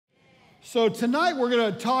So tonight we're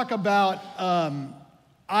going to talk about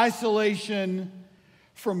isolation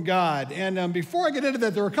from God. And before I get into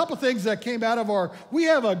that, there are a couple things that came out of we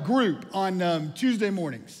have a group on Tuesday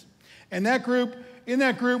mornings. And in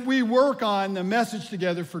that group, we work on the message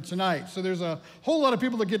together for tonight. So there's a whole lot of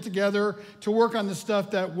people that get together to work on the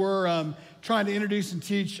stuff that we're trying to introduce and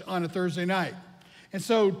teach on a Thursday night. And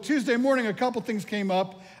so Tuesday morning, a couple things came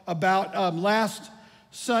up about last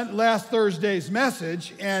Thursday's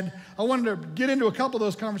message, and I wanted to get into a couple of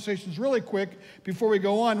those conversations really quick before we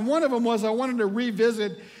go on. One of them was I wanted to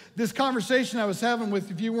revisit this conversation I was having with,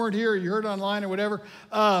 if you weren't here, or you heard it online or whatever,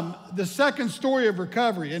 the second story of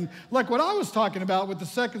recovery. And like what I was talking about with the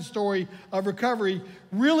second story of recovery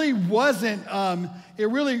really wasn't,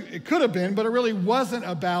 it could have been, but it really wasn't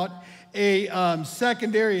about a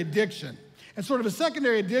secondary addiction. And sort of a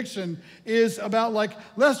secondary addiction is about, like,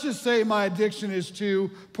 let's just say my addiction is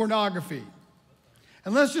to pornography.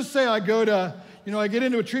 And let's just say I go to, I get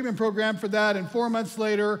into a treatment program for that, and 4 months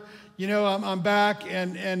later, I'm back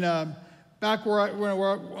and back where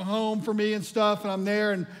we're home for me and stuff, and I'm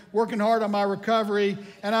there and working hard on my recovery,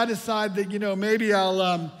 and I decide that, maybe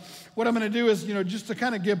I'll, what I'm going to do is, just to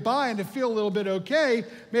kind of get by and to feel a little bit okay,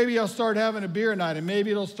 maybe I'll start having a beer a night, and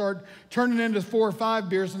maybe it'll start turning into 4 or 5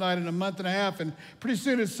 beers a night in a month and a half, and pretty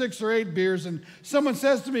soon it's 6 or 8 beers, and someone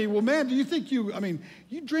says to me, well, man, do you think you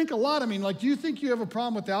drink a lot, do you think you have a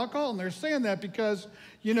problem with alcohol? And they're saying that because,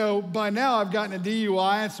 by now I've gotten a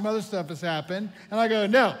DUI and some other stuff has happened, and I go,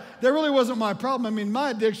 no, that really wasn't my problem.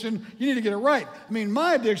 My addiction, you need to get it right.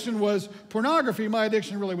 My addiction was pornography. My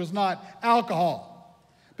addiction really was not alcohol.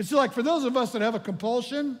 But see, like, for those of us that have a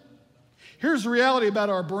compulsion, here's the reality about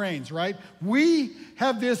our brains, right? We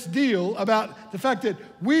have this deal about the fact that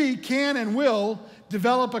we can and will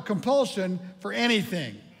develop a compulsion for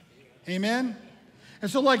anything. Amen? And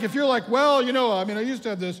so, like, if you're like, well, I used to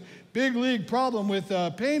have this big league problem with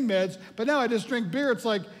pain meds, but now I just drink beer, it's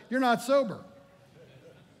like, you're not sober.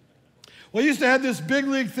 Well, I used to have this big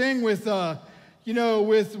league thing with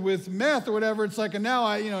with meth or whatever, it's like, and now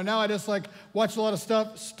I just like watch a lot of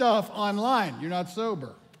stuff online. You're not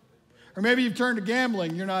sober. Or maybe you've turned to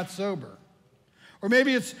gambling. You're not sober. Or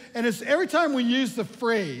maybe it's every time we use the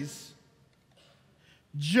phrase,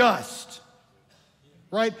 just,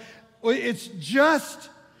 right? It's just,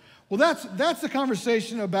 well, that's the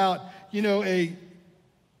conversation about, a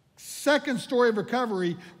second story of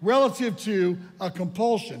recovery relative to a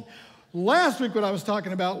compulsion. Last week, what I was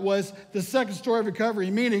talking about was the second story of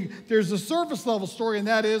recovery, meaning there's a surface level story, and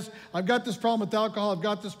that is, I've got this problem with alcohol, I've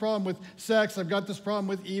got this problem with sex, I've got this problem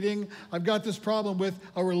with eating, I've got this problem with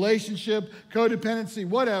a relationship, codependency,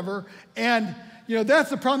 whatever, and that's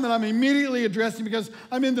the problem that I'm immediately addressing because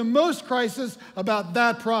I'm in the most crisis about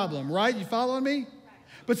that problem, right? You following me?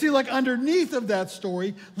 But see, like, underneath of that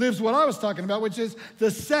story lives what I was talking about, which is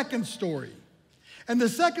the second story. And the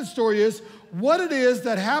second story is what it is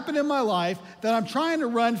that happened in my life that I'm trying to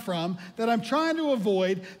run from, that I'm trying to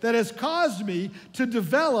avoid, that has caused me to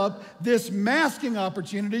develop this masking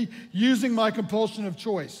opportunity using my compulsion of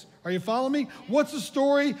choice. Are you following me? What's the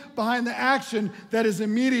story behind the action that is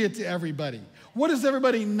immediate to everybody? What does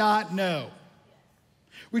everybody not know?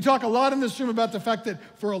 We talk a lot in this room about the fact that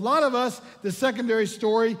for a lot of us, the secondary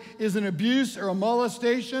story is an abuse or a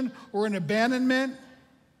molestation or an abandonment.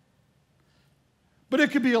 But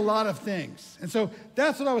it could be a lot of things. And so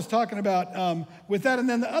that's what I was talking about with that. And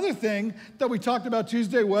then the other thing that we talked about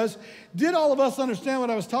Tuesday was, did all of us understand what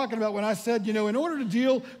I was talking about when I said, in order to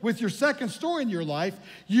deal with your second story in your life,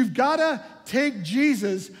 you've got to take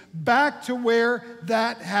Jesus back to where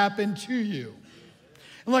that happened to you.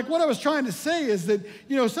 And like what I was trying to say is that,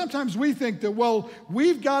 sometimes we think that, well,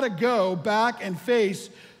 we've got to go back and face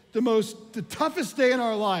the toughest day in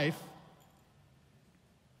our life,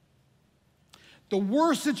 the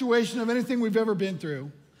worst situation of anything we've ever been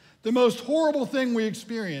through, the most horrible thing we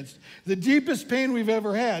experienced, the deepest pain we've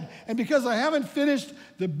ever had. And because I haven't finished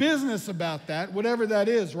the business about that, whatever that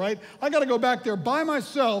is, right? I got to go back there by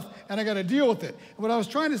myself and I got to deal with it. And what I was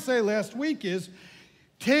trying to say last week is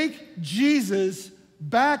take Jesus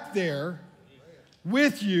back there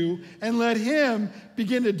with you and let him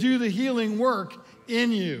begin to do the healing work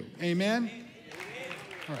in you. Amen?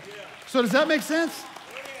 All right. So does that make sense?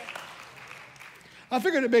 I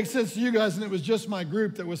figured it makes sense to you guys, and it was just my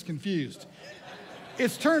group that was confused.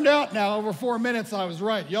 It's turned out now, over 4 minutes, I was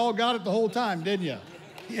right. Y'all got it the whole time, didn't you?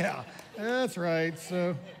 Yeah, that's right.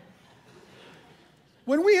 So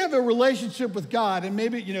when we have a relationship with God, and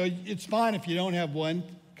maybe, it's fine if you don't have one,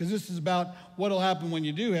 because this is about what will happen when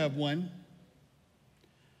you do have one.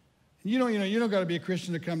 You don't got to be a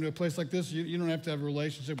Christian to come to a place like this. You don't have to have a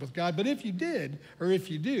relationship with God. But if you did, or if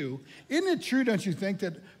you do, isn't it true, don't you think,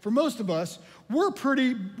 that for most of us, we're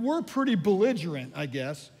pretty belligerent, I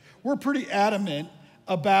guess. We're pretty adamant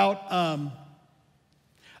about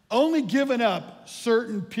only giving up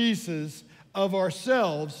certain pieces of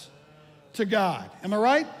ourselves to God. Am I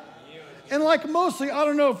right? And like mostly, I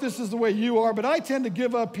don't know if this is the way you are, but I tend to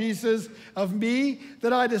give up pieces of me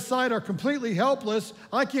that I decide are completely helpless.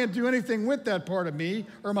 I can't do anything with that part of me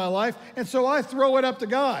or my life, and so I throw it up to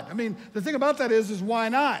God. I mean, the thing about that is why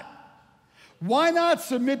not? Why not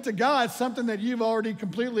submit to God something that you've already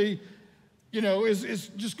completely,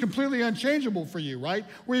 is just completely unchangeable for you, right?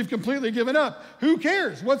 Where you've completely given up. Who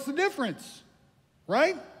cares? What's the difference,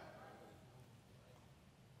 right?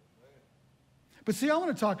 But see, I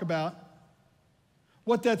want to talk about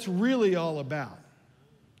what that's really all about.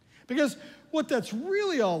 Because what that's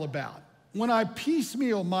really all about, when I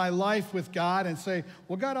piecemeal my life with God and say,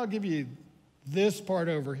 well, God, I'll give you this part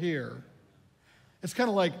over here. It's kind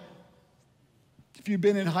of like if you've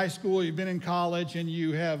been in high school, you've been in college, and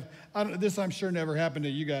you have, this I'm sure never happened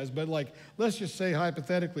to you guys, but like, let's just say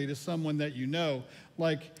hypothetically to someone that you know,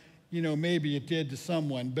 like, maybe it did to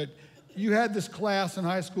someone, but you had this class in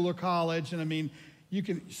high school or college, and I mean,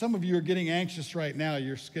 some of you are getting anxious right now.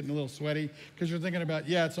 You're getting a little sweaty because you're thinking about,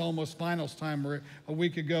 it's almost finals time, or a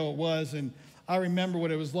week ago it was, and I remember what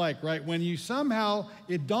it was like, right? When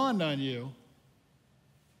it dawned on you,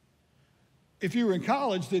 if you were in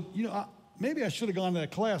college, that, maybe I should have gone to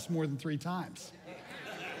that class more than 3 times.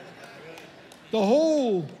 The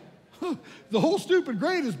whole stupid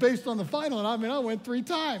grade is based on the final, and I went 3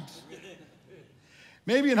 times.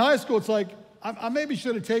 Maybe in high school, it's like, I maybe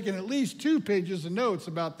should have taken at least 2 pages of notes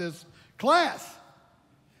about this class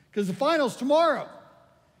because the final's tomorrow.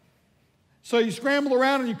 So you scramble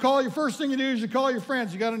around and your first thing you do is you call your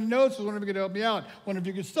friends. You got any notes? I was wondering if you could help me out. Wonder if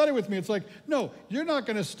you could study with me. It's like, no, you're not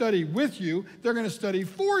going to study with you. They're going to study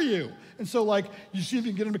for you. And so like, you see if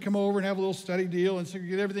you can get them to come over and have a little study deal, and so you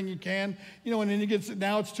get everything you can, and then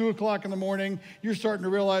now it's 2 o'clock in the morning. You're starting to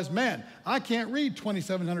realize, man, I can't read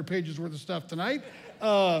 2,700 pages worth of stuff tonight.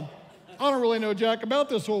 I don't really know jack about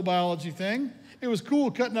this whole biology thing. It was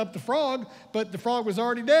cool cutting up the frog, but the frog was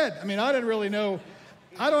already dead. I mean, I don't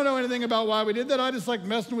know anything about why we did that. I just like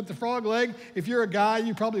messing with the frog leg. If you're a guy,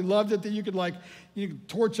 you probably loved it that you could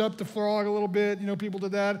torch up the frog a little bit. People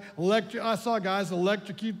did that. I saw guys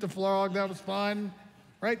electrocute the frog. That was fun,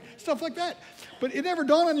 right? Stuff like that. But it never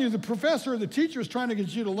dawned on you the professor or the teacher is trying to get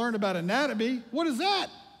you to learn about anatomy. What is that?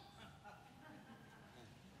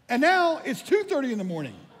 And now it's 2:30 in the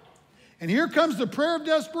morning. And here comes the prayer of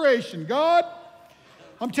desperation. God,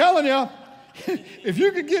 I'm telling you, if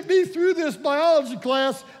you could get me through this biology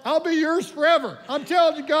class, I'll be yours forever. I'm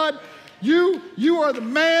telling you, God, you are the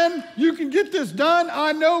man. You can get this done.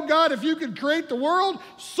 I know, God, if you could create the world,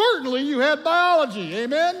 certainly you had biology.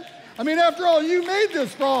 Amen? I mean, after all, you made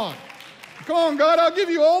this frog. Come on, God, I'll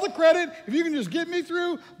give you all the credit if you can just get me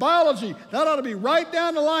through biology. That ought to be right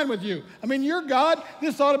down the line with you. I mean, you're God.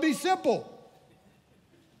 This ought to be simple.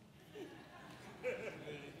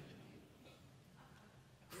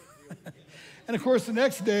 And of course, the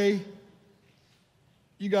next day,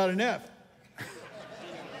 you got an F.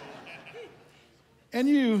 And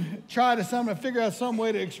you try to figure out some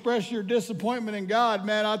way to express your disappointment in God.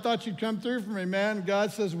 Man, I thought you'd come through for me, man.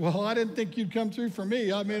 God says, well, I didn't think you'd come through for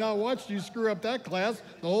me. I mean, I watched you screw up that class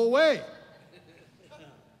the whole way.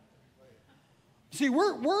 See,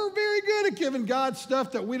 we're very good at giving God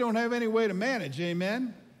stuff that we don't have any way to manage,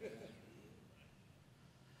 amen?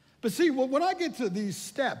 But see, when I get to these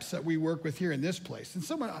steps that we work with here in this place,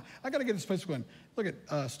 and I got to get this place going. Look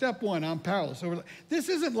at step 1, I'm powerless over. This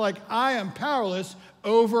isn't like I am powerless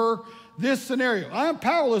over this scenario. I am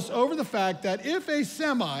powerless over the fact that if a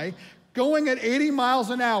semi going at 80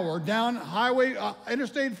 miles an hour down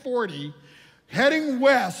Interstate 40, heading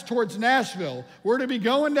west towards Nashville, were to be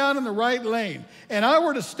going down in the right lane, and I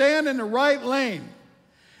were to stand in the right lane,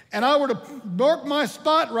 and I were to mark my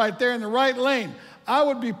spot right there in the right lane, I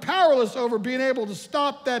would be powerless over being able to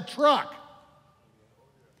stop that truck.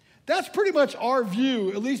 That's pretty much our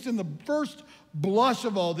view, at least in the first blush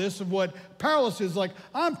of all this, of what powerless is. Like,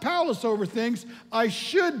 I'm powerless over things I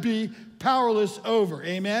should be powerless over,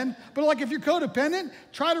 amen? But like if you're codependent,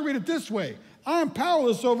 try to read it this way. I'm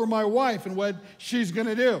powerless over my wife and what she's going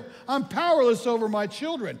to do. I'm powerless over my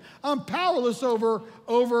children. I'm powerless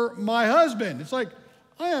over my husband. It's like,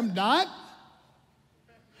 I am not.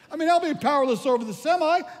 I mean, I'll be powerless over the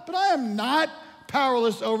semi, but I am not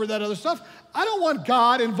powerless over that other stuff. I don't want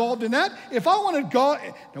God involved in that. If I wanted God,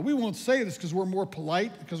 now we won't say this because we're more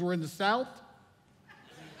polite, because we're in the South.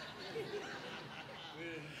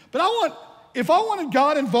 But if I wanted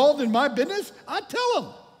God involved in my business, I'd tell him.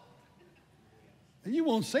 And you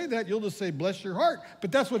won't say that. You'll just say, bless your heart.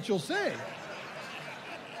 But that's what you'll say.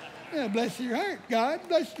 Yeah, bless your heart, God.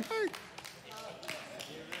 Bless your heart.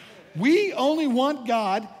 We only want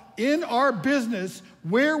God in our business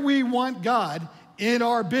where we want God in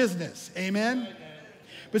our business. Amen?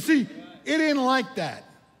 But see, it ain't like that.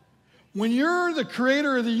 When you're the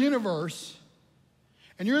creator of the universe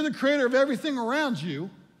and you're the creator of everything around you,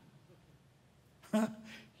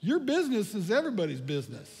 your business is everybody's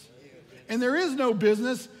business. And there is no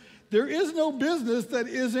business that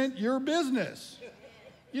isn't your business.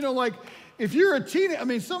 You know, like if you're a teenager, I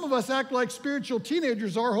mean, some of us act like spiritual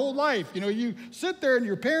teenagers our whole life. You know, you sit there and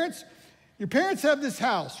your parents have this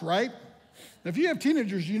house, right? If you have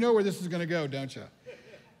teenagers, you know where this is going to go, don't you?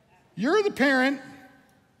 You're the parent.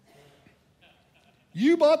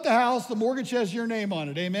 You bought the house. The mortgage has your name on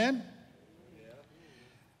it. Amen?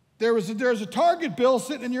 There's a Target bill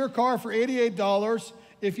sitting in your car for $88.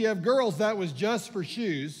 If you have girls, that was just for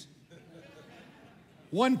shoes.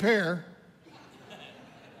 One pair.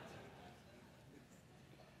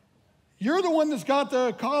 You're the one that's got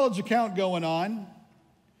the college account going on.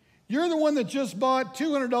 You're the one that just bought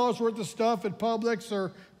 $200 worth of stuff at Publix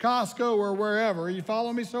or Costco or wherever. You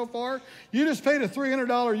follow me so far? You just paid a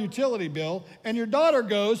 $300 utility bill, and your daughter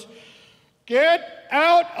goes, "Get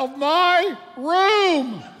out of my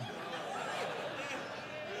room."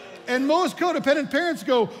 And most codependent parents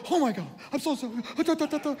go, "Oh my God, I'm so sorry. What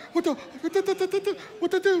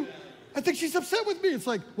to do? I think she's upset with me." It's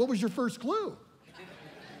like, what was your first clue?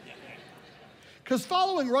 Because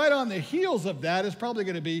following right on the heels of that is probably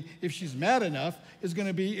going to be, if she's mad enough, is going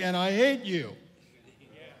to be, "And I hate you."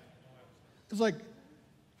 It's like,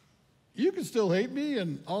 you can still hate me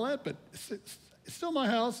and all that, but it's still my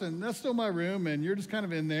house and that's still my room and you're just kind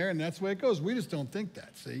of in there and that's the way it goes. We just don't think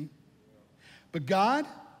that, see? But God,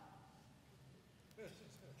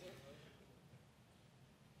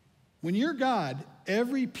 when you're God,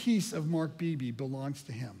 every piece of Mark Beebe belongs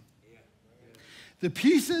to him. The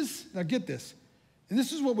pieces, now get this, and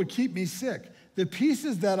this is what would keep me sick. The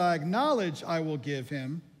pieces that I acknowledge I will give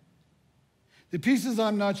him, the pieces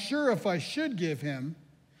I'm not sure if I should give him,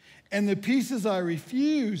 and the pieces I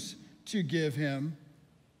refuse to give him,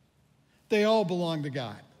 they all belong to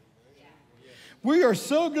God. We are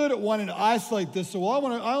so good at wanting to isolate this, so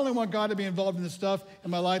I only want God to be involved in the stuff in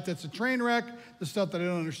my life that's a train wreck, the stuff that I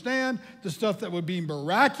don't understand, the stuff that would be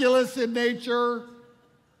miraculous in nature.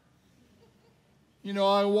 You know,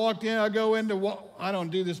 I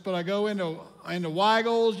don't do this, but I go into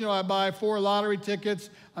Weigel's. You know, I buy 4 lottery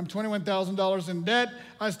tickets. I'm $21,000 in debt.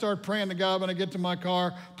 I start praying to God when I get to my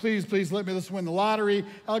car, "Please, please let me just win the lottery.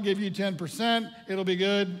 I'll give you 10%. It'll be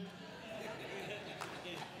good."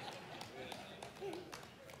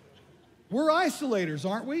 We're isolators,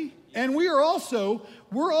 aren't we? And we're also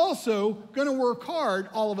going to work hard,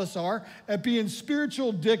 all of us are, at being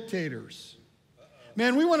spiritual dictators.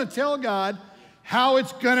 Man, we want to tell God how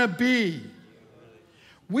it's going to be.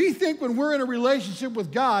 We think when we're in a relationship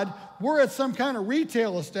with God, we're at some kind of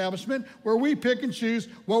retail establishment where we pick and choose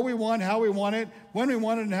what we want, how we want it, when we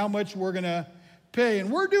want it, and how much we're going to pay. And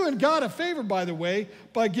we're doing God a favor, by the way,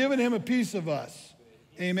 by giving him a piece of us.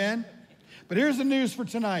 Amen? But here's the news for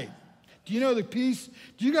tonight. Do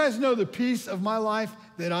you guys know the piece of my life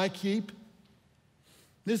that I keep?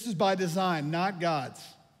 This is by design, not God's.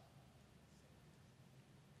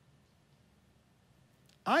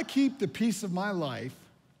 I keep the piece of my life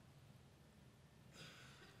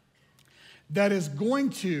that is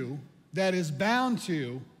bound to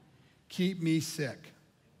keep me sick.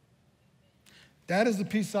 That is the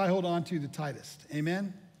piece I hold on to the tightest.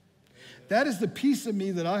 Amen? That is the piece of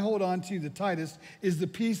me that I hold on to the tightest, is the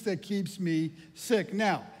piece that keeps me sick.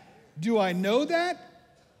 Now, do I know that?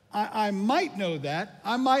 I might know that.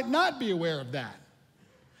 I might not be aware of that.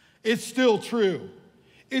 It's still true.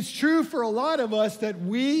 It's true for a lot of us that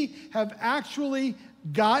we have actually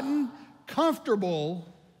gotten comfortable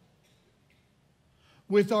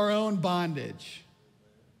with our own bondage.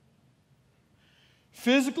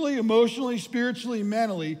 Physically, emotionally, spiritually,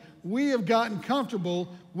 mentally, we have gotten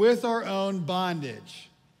comfortable with our own bondage.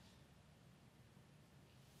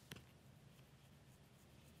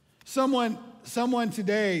 Someone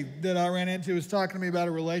today that I ran into was talking to me about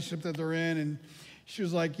a relationship that they're in, and she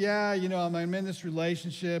was like, "Yeah, you know, I'm in this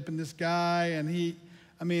relationship, and this guy, and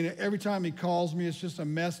every time he calls me, it's just a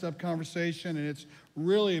messed up conversation, and it's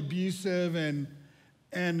really abusive, and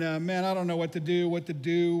man, I don't know what to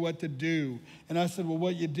do. And I said, "Well,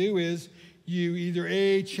 what you do is you either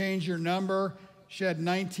A, change your number, She had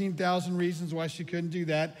 19,000 reasons why she couldn't do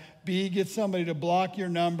that. B, get somebody to block your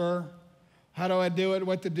number. How do I do it?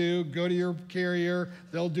 What to do? Go to your carrier.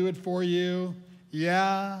 They'll do it for you.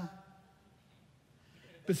 Yeah.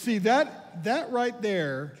 But see, that right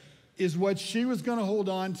there is what she was going to hold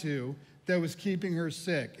on to that was keeping her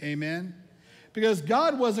sick. Amen? Because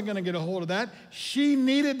God wasn't going to get a hold of that. She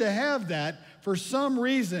needed to have that for some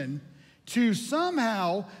reason to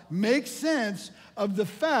somehow make sense of the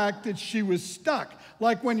fact that she was stuck.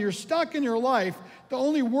 Like when you're stuck in your life, the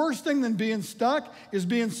only worst thing than being stuck is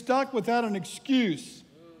being stuck without an excuse.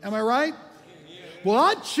 Am I right? Well,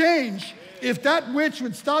 I'd change if that witch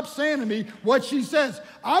would stop saying to me what she says.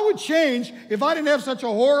 I would change if I didn't have such a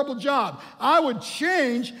horrible job. I would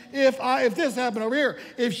change if this happened over here.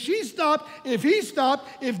 If she stopped, if he stopped,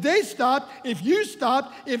 if they stopped, if you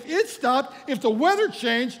stopped, if it stopped, if the weather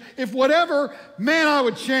changed, if whatever, man, I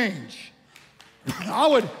would change.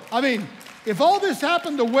 If all this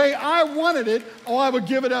happened the way I wanted it, I would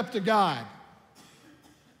give it up to God.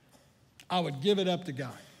 I would give it up to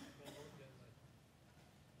God.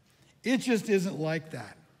 It just isn't like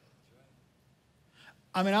that.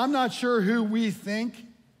 I'm not sure who we think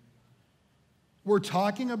we're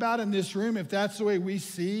talking about in this room, if that's the way we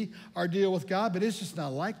see our deal with God, but it's just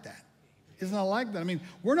not like that. It's not like that.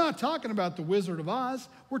 We're not talking about the Wizard of Oz.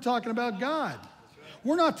 We're talking about God.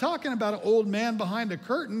 We're not talking about an old man behind a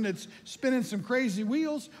curtain that's spinning some crazy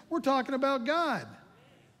wheels. We're talking about God.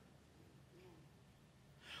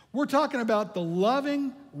 We're talking about the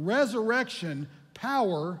loving resurrection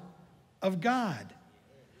power of God.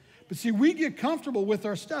 But see, we get comfortable with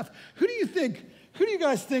our stuff. Who do you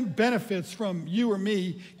guys think benefits from you or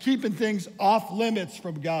me keeping things off limits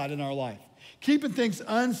from God in our life? Keeping things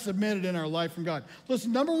unsubmitted in our life from God.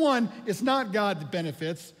 Listen, number one, it's not God that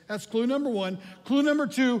benefits. That's clue number one. Clue number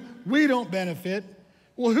two, we don't benefit.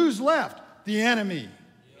 Well, who's left? The enemy.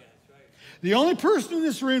 The only person in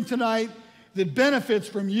this room tonight that benefits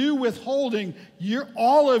from you withholding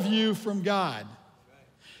all of you from God,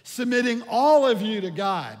 submitting all of you to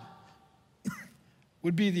God,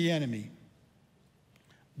 would be the enemy.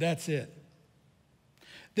 That's it.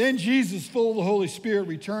 Then Jesus, full of the Holy Spirit,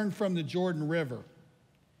 returned from the Jordan River.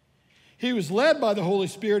 He was led by the Holy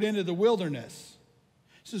Spirit into the wilderness.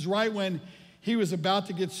 This is right when he was about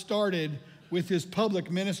to get started with his public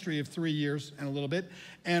ministry of 3 years and a little bit,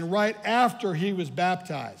 and right after he was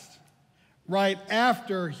baptized. Right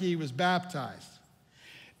after he was baptized.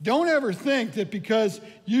 Don't ever think that because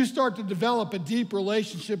you start to develop a deep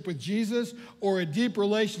relationship with Jesus or a deep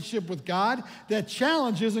relationship with God, that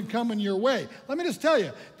challenge isn't coming your way. Let me just tell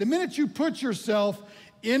you, the minute you put yourself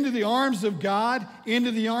into the arms of God, into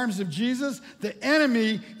the arms of Jesus, the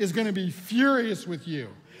enemy is going to be furious with you.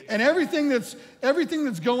 And everything that's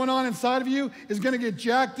going on inside of you is going to get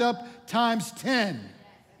jacked up times 10.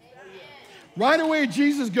 Right away,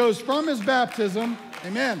 Jesus goes from his baptism,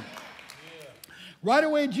 amen. Right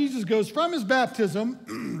away, Jesus goes from his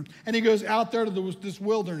baptism and he goes out there to this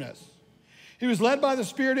wilderness. He was led by the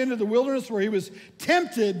Spirit into the wilderness where he was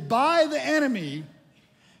tempted by the enemy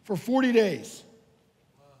for 40 days.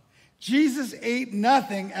 Jesus ate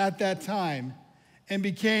nothing at that time and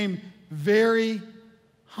became very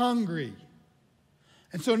hungry.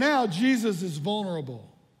 And so now Jesus is vulnerable.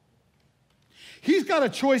 He's got a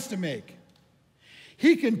choice to make.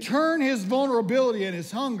 He can turn his vulnerability and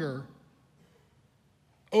his hunger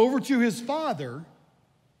over to his Father,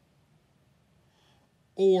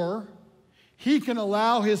 or he can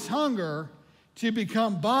allow his hunger to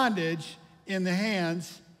become bondage in the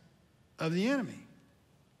hands of the enemy.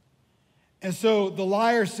 And so the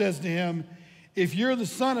liar says to him, if you're the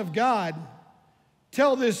Son of God,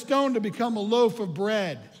 tell this stone to become a loaf of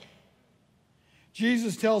bread.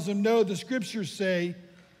 Jesus tells him, no, the scriptures say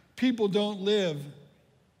people don't live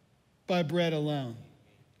by bread alone.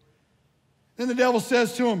 Then the devil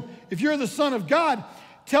says to him, if you're the Son of God,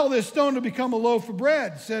 tell this stone to become a loaf of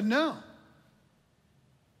bread. He said, no,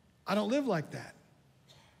 I don't live like that.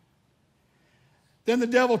 Then the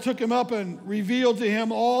devil took him up and revealed to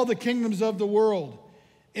him all the kingdoms of the world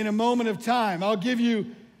in a moment of time. I'll give you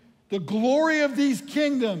the glory of these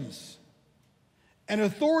kingdoms and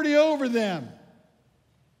authority over them,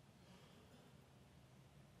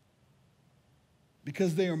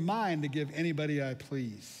 because they are mine to give anybody I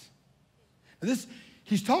please. And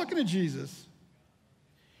he's talking to Jesus.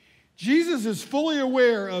 Jesus is fully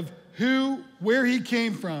aware of where he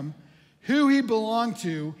came from, who he belonged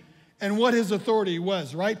to, and what his authority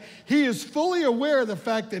was, right? He is fully aware of the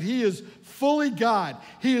fact that he is fully God.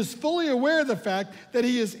 He is fully aware of the fact that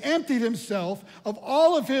he has emptied himself of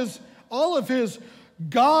all of his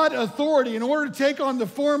God authority in order to take on the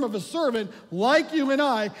form of a servant like you and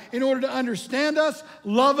I, in order to understand us,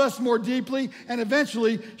 love us more deeply, and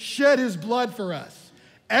eventually shed his blood for us,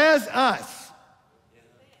 as us.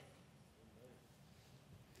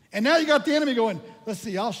 And now you got the enemy going, let's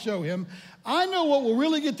see, I'll show him. I know what will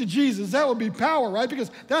really get to Jesus. That will be power, right? Because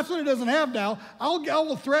that's what he doesn't have now. I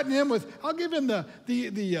will threaten him with, I'll give him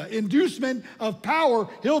the inducement of power.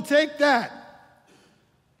 He'll take that.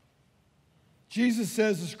 Jesus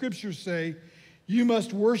says, the scriptures say, you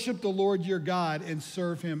must worship the Lord your God and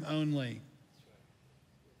serve him only.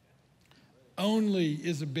 Only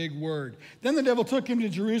is a big word. Then the devil took him to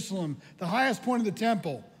Jerusalem, the highest point of the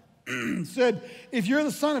temple, said, if you're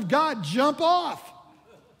the Son of God, jump off.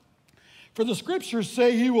 For the scriptures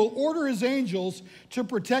say he will order his angels to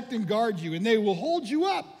protect and guard you, and they will hold you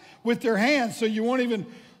up with their hands so you won't even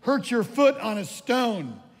hurt your foot on a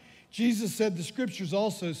stone. Jesus said the scriptures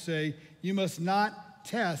also say you must not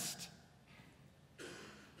test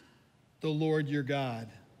the Lord your God.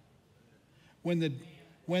 When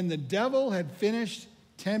the devil had finished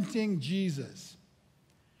tempting Jesus,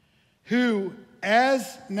 who,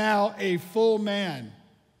 as now a full man,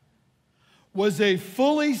 was a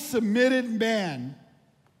fully submitted man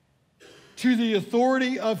to the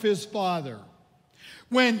authority of his Father.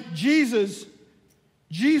 When Jesus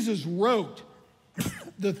wrote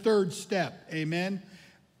the third step, amen?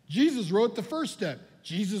 Jesus wrote the first step.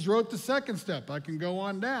 Jesus wrote the second step. I can go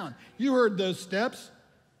on down. You heard those steps.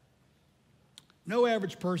 No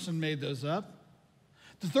average person made those up.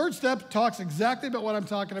 The third step talks exactly about what I'm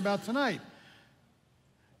talking about tonight.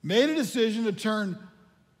 Made a decision to turn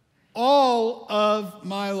all of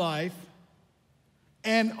my life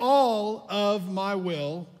and all of my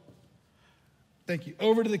will, thank you,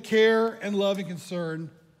 over to the care and love and concern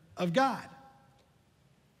of God.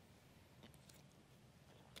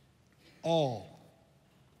 All.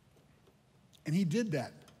 And he did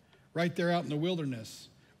that right there out in the wilderness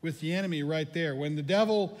with the enemy right there. When the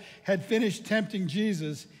devil had finished tempting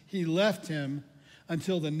Jesus, he left him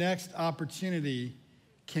until the next opportunity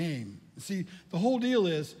came. See, the whole deal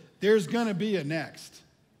is there's going to be a next.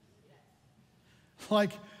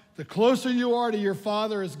 Like, the closer you are to your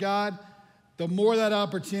Father as God, the more that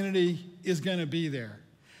opportunity is going to be there.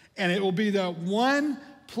 And it will be that one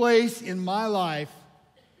place in my life,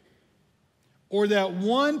 or that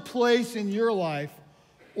one place in your life,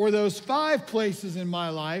 or those 5 places in my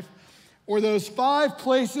life, or those 5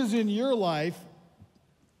 places in your life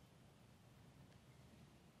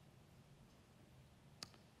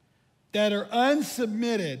that are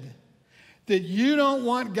unsubmitted, that you don't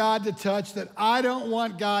want God to touch, that I don't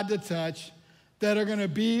want God to touch, that are going to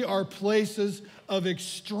be our places of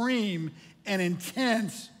extreme and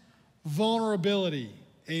intense vulnerability.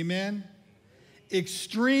 Amen?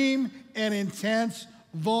 Extreme and intense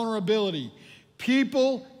vulnerability.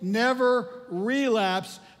 People never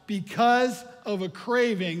relapse because of a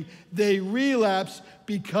craving. They relapse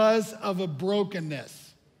because of a brokenness.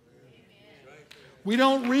 We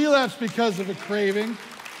don't relapse because of a craving.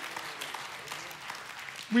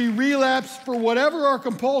 We relapse for whatever our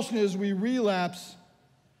compulsion is. We relapse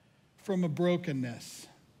from a brokenness.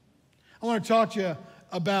 I want to talk to you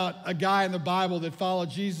about a guy in the Bible that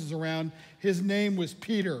followed Jesus around. His name was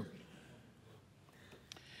Peter.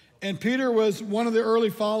 And Peter was one of the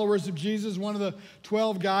early followers of Jesus, one of the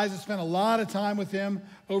 12 guys that spent a lot of time with him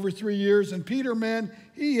over 3 years. And Peter, man,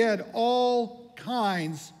 he had all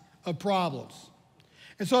kinds of problems.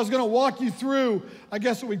 And so I was going to walk you through, I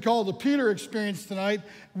guess what we call the Peter experience tonight,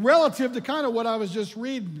 relative to kind of what I was just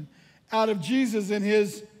reading out of Jesus and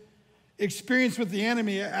his experience with the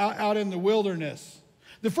enemy out in the wilderness.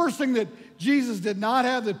 The first thing that Jesus did not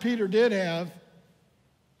have that Peter did have,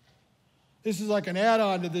 this is like an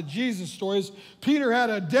add-on to the Jesus stories. Peter had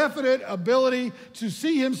a definite ability to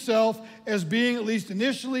see himself as being, at least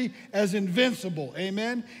initially, as invincible.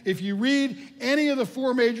 Amen? If you read any of the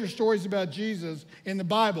 4 major stories about Jesus in the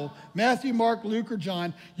Bible, Matthew, Mark, Luke, or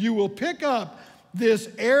John, you will pick up this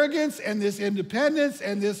arrogance and this independence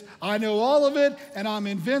and this I know all of it and I'm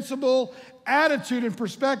invincible attitude and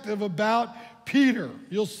perspective about Peter.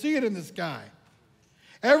 You'll see it in this guy.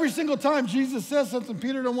 Every single time Jesus says something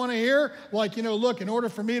Peter don't want to hear, like, look, in order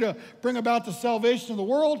for me to bring about the salvation of the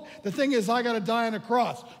world, the thing is I got to die on a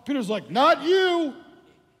cross. Peter's like, not you.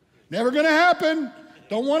 Never going to happen.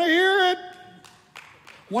 Don't want to hear it.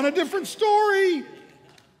 Want a different story.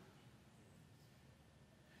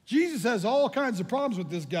 Jesus has all kinds of problems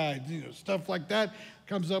with this guy. Stuff like that.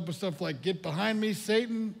 Comes up with stuff like, get behind me,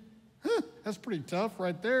 Satan. That's pretty tough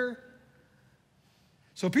right there.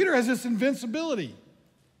 So Peter has this invincibility.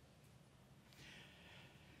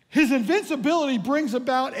 His invincibility brings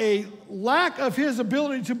about a lack of his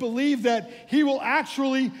ability to believe that he will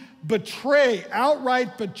actually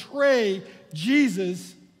outright betray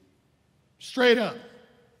Jesus straight up.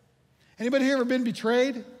 Anybody here ever been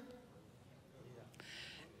betrayed?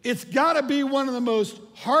 It's got to be one of the most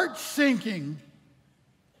heart-sinking,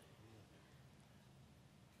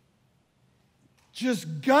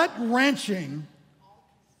 just gut-wrenching,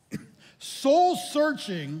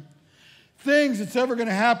 soul-searching things that's ever going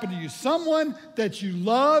to happen to you. Someone that you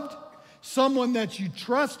loved, someone that you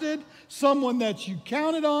trusted, someone that you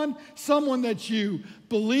counted on, someone that you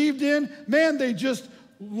believed in. Man, they just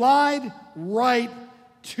lied right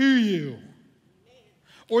to you.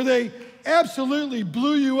 Or they absolutely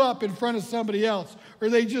blew you up in front of somebody else. Or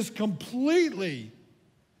they just completely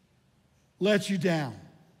let you down.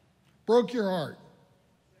 Broke your heart.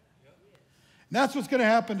 And that's what's going to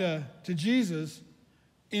happen to Jesus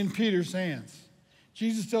in Peter's hands.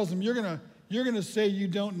 Jesus tells him, you're going to say you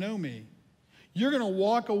don't know me. You're going to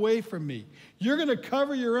walk away from me. You're going to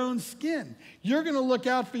cover your own skin. You're going to look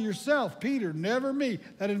out for yourself. Peter, never me.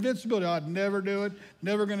 That invincibility, I'd never do it,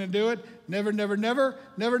 never going to do it, never, never, never,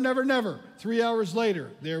 never, never, never. 3 hours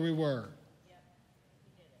later, there we were.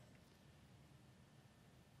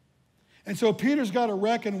 And so Peter's got to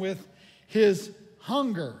reckon with his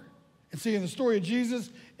hunger. And see, in the story of Jesus,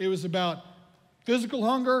 it was about physical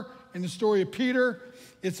hunger. In the story of Peter,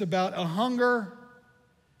 it's about a hunger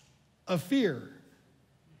of fear.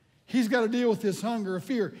 He's got to deal with this hunger of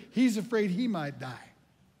fear. He's afraid he might die.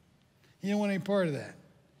 He don't want any part of that.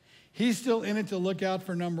 He's still in it to look out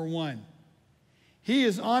for number one. He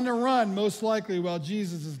is on the run, most likely, while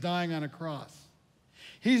Jesus is dying on a cross.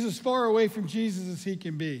 He's as far away from Jesus as he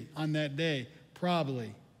can be on that day,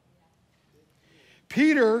 probably.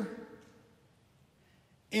 Peter,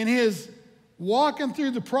 in his walking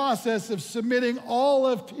through the process of submitting all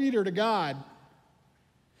of Peter to God,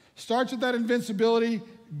 starts with that invincibility,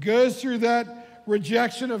 goes through that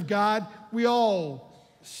rejection of God. We all,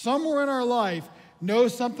 somewhere in our life, know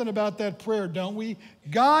something about that prayer, don't we?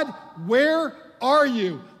 God, where are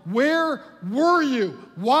you? Where were you?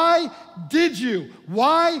 Why did you?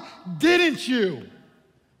 Why didn't you?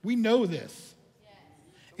 We know this.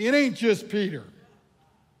 It ain't just Peter.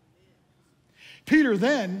 Peter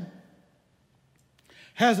then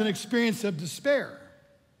has an experience of despair.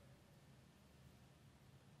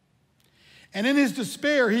 And in his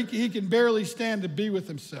despair, he can barely stand to be with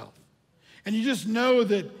himself. And you just know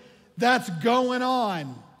that that's going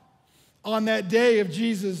on that day of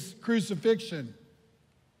Jesus' crucifixion,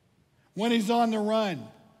 when he's on the run.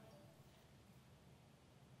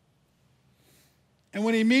 And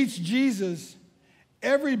when he meets Jesus,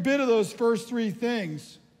 every bit of those first three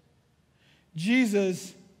things,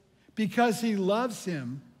 Jesus, because he loves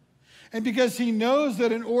him, and because he knows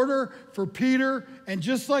that in order for Peter, and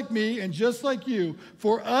just like me, and just like you,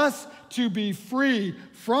 for us to be free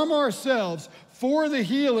from ourselves, for the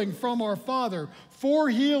healing from our Father, for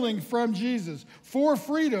healing from Jesus, for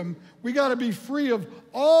freedom, we got to be free of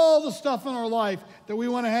all the stuff in our life that we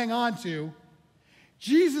want to hang on to.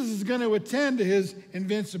 Jesus is going to attend to his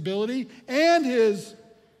invincibility and his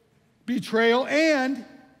betrayal and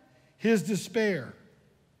his despair.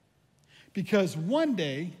 Because one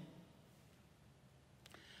day,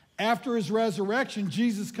 after his resurrection,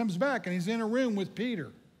 Jesus comes back and he's in a room with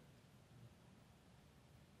Peter.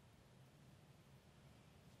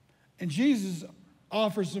 And Jesus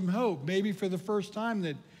offers him hope, maybe for the first time,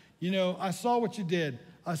 that, I saw what you did.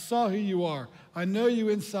 I saw who you are. I know you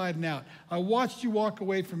inside and out. I watched you walk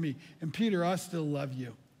away from me. And Peter, I still love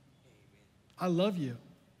you. I love you.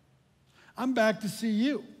 I'm back to see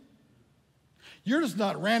you. You're just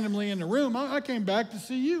not randomly in the room. I came back to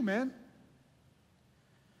see you, man.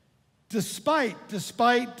 Despite.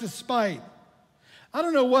 I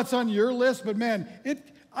don't know what's on your list, but man,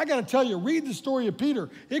 I got to tell you, read the story of Peter.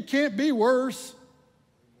 It can't be worse.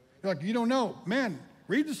 You're like, you don't know. Man,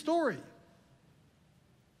 read the story.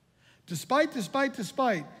 Despite,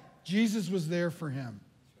 Jesus was there for him.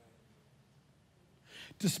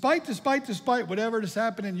 Despite whatever has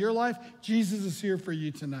happened in your life, Jesus is here for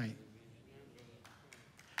you tonight.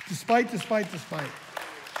 Despite.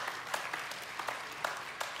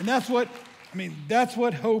 And that's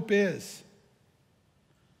what hope is.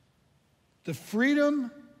 The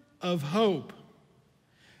freedom of hope.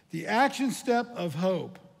 The action step of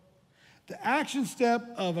hope. The action step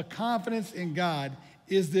of a confidence in God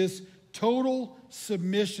is this total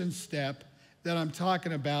submission step that I'm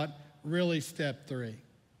talking about, really step 3.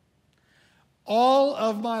 All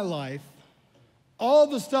of my life, all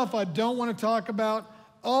the stuff I don't want to talk about,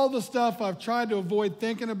 all the stuff I've tried to avoid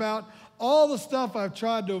thinking about, all the stuff I've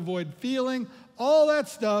tried to avoid feeling, all that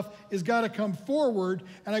stuff has got to come forward,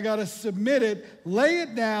 and I got to submit it, lay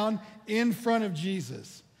it down in front of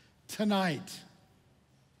Jesus tonight.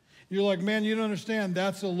 You're like, man, you don't understand.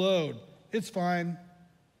 That's a load. It's fine.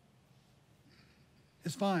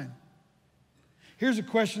 It's fine. Here's a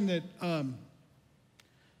question that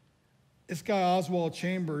this guy Oswald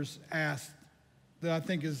Chambers asked that I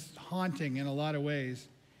think is haunting in a lot of ways.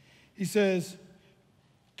 He says,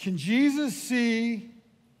 can Jesus see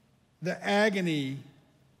the agony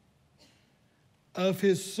of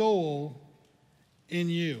his soul in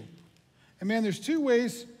you? And man,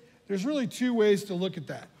 there's really two ways to look at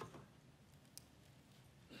that.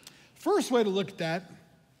 First way to look at that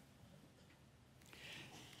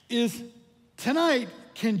is tonight,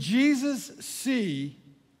 can Jesus see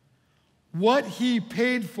what he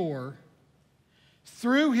paid for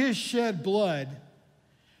through his shed blood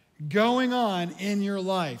going on in your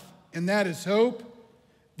life? And that is hope,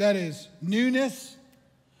 that is newness,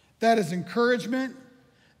 that is encouragement,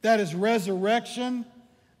 that is resurrection,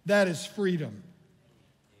 that is freedom.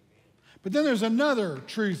 But then there's another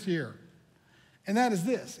truth here, and that is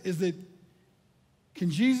this, is that can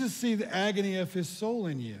Jesus see the agony of his soul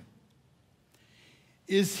in you?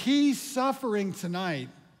 Is he suffering tonight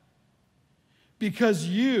because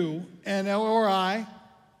you or I,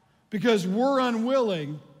 because we're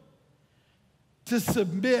unwilling to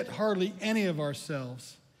submit hardly any of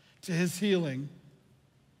ourselves to his healing,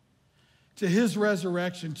 to his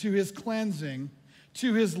resurrection, to his cleansing,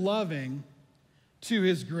 to his loving, to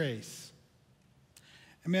his grace?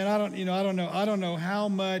 And man, I don't know how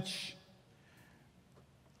much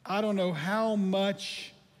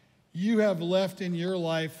you have left in your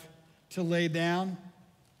life to lay down.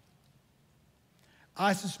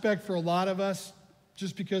 I suspect for a lot of us,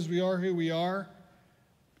 just because we are who we are,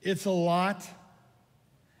 it's a lot.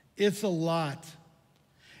 It's a lot.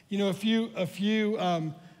 You know, a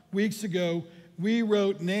few weeks ago, we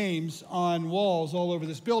wrote names on walls all over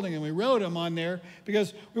this building, and we wrote them on there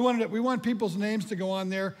because we want people's names to go on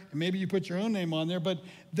there, and maybe you put your own name on there, but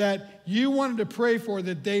that you wanted to pray for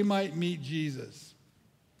that they might meet Jesus.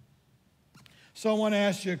 So I want to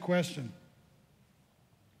ask you a question.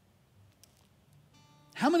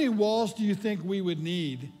 How many walls do you think we would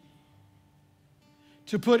need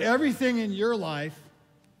to put everything in your life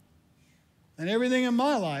and everything in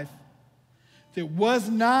my life that was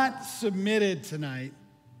not submitted tonight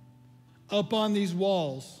up on these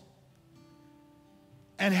walls?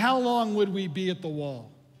 And how long would we be at the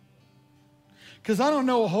wall? Because I don't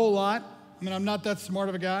know a whole lot. I mean, I'm not that smart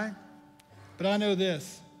of a guy, but I know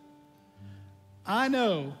this. I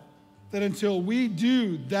know that until we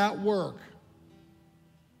do that work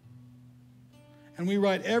and we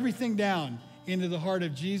write everything down into the heart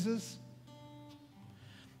of Jesus,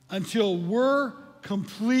 until we're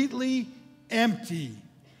completely empty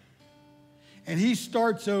and he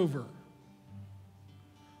starts over,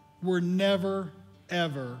 we're never,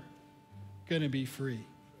 ever going to be free.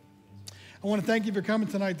 I want to thank you for coming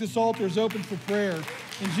tonight. This altar is open for prayer.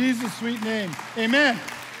 In Jesus' sweet name, amen.